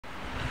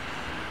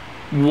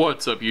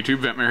What's up YouTube,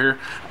 Ventmare here.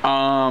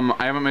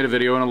 I haven't made a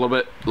video in a little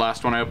bit.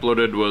 Last one I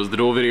uploaded was the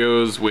duel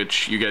videos,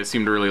 which you guys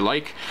seem to really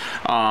like.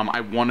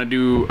 I want to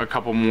do a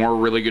couple more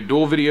really good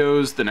duel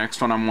videos. The next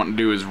one I'm wanting to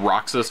do is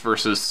Roxas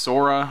versus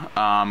Sora,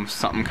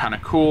 something kind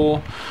of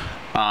cool.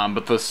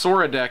 But the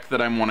Sora deck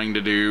that I'm wanting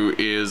to do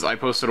is, I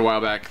posted a while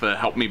back the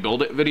help me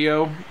build it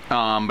video,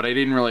 but I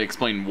didn't really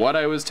explain what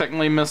I was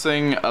technically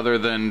missing other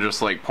than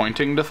just like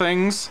pointing to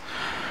things.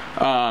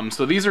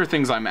 So these are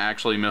things I'm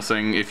actually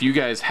missing. If you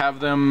guys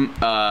have them,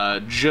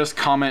 just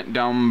comment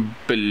down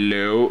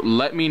below.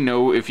 Let me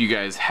know if you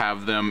guys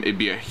have them. It'd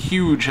be a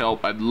huge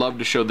help. I'd love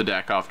to show the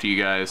deck off to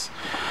you guys.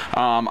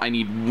 I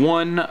need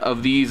one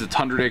of these. It's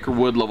 100 Acre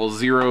Wood, level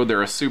 0.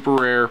 They're a super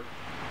rare.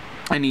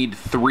 I need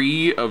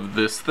 3 of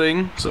this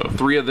thing, so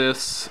 3 of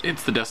this.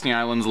 It's the Destiny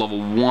Islands level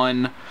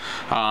 1.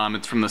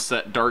 It's from the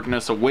set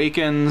Darkness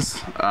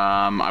Awakens.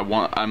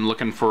 I'm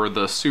looking for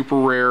the super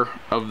rare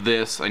of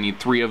this. I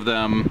need 3 of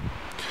them.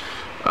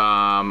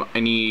 I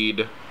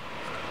need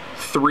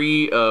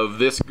 3 of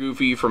this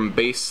Goofy from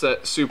base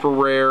set super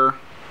rare.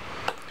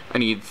 I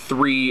need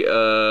 3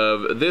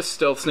 of this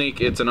Stealth Snake.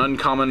 It's an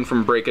uncommon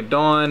from Break of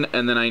Dawn,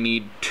 and then I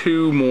need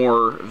 2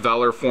 more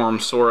Valor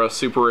form Sora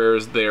super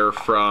rares there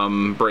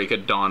from Break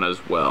of Dawn as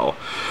well.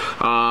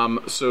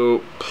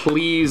 So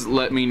please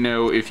let me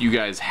know if you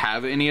guys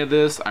have any of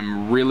this.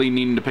 I'm really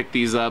needing to pick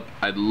these up.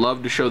 I'd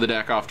love to show the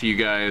deck off to you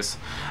guys.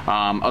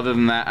 Other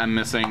than that, I'm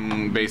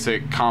missing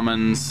basic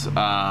commons.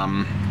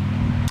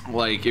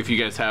 Like if you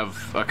guys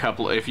have a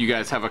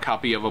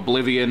copy of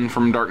Oblivion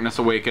from Darkness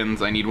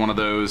Awakens, I need one of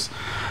those.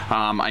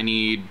 I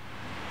need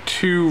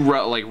 2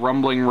 like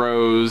Rumbling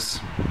Rose.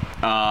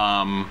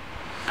 I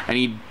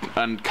need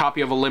a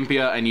copy of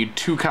Olympia. I need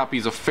 2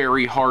 copies of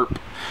Fairy Harp.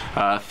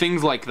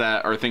 Things like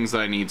that are things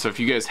that I need. So if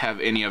you guys have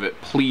any of it,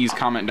 please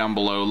comment down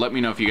below. Let me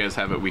know if you guys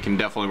have it. We can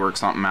definitely work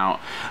something out.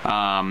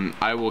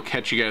 I will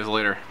catch you guys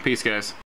later. Peace, guys.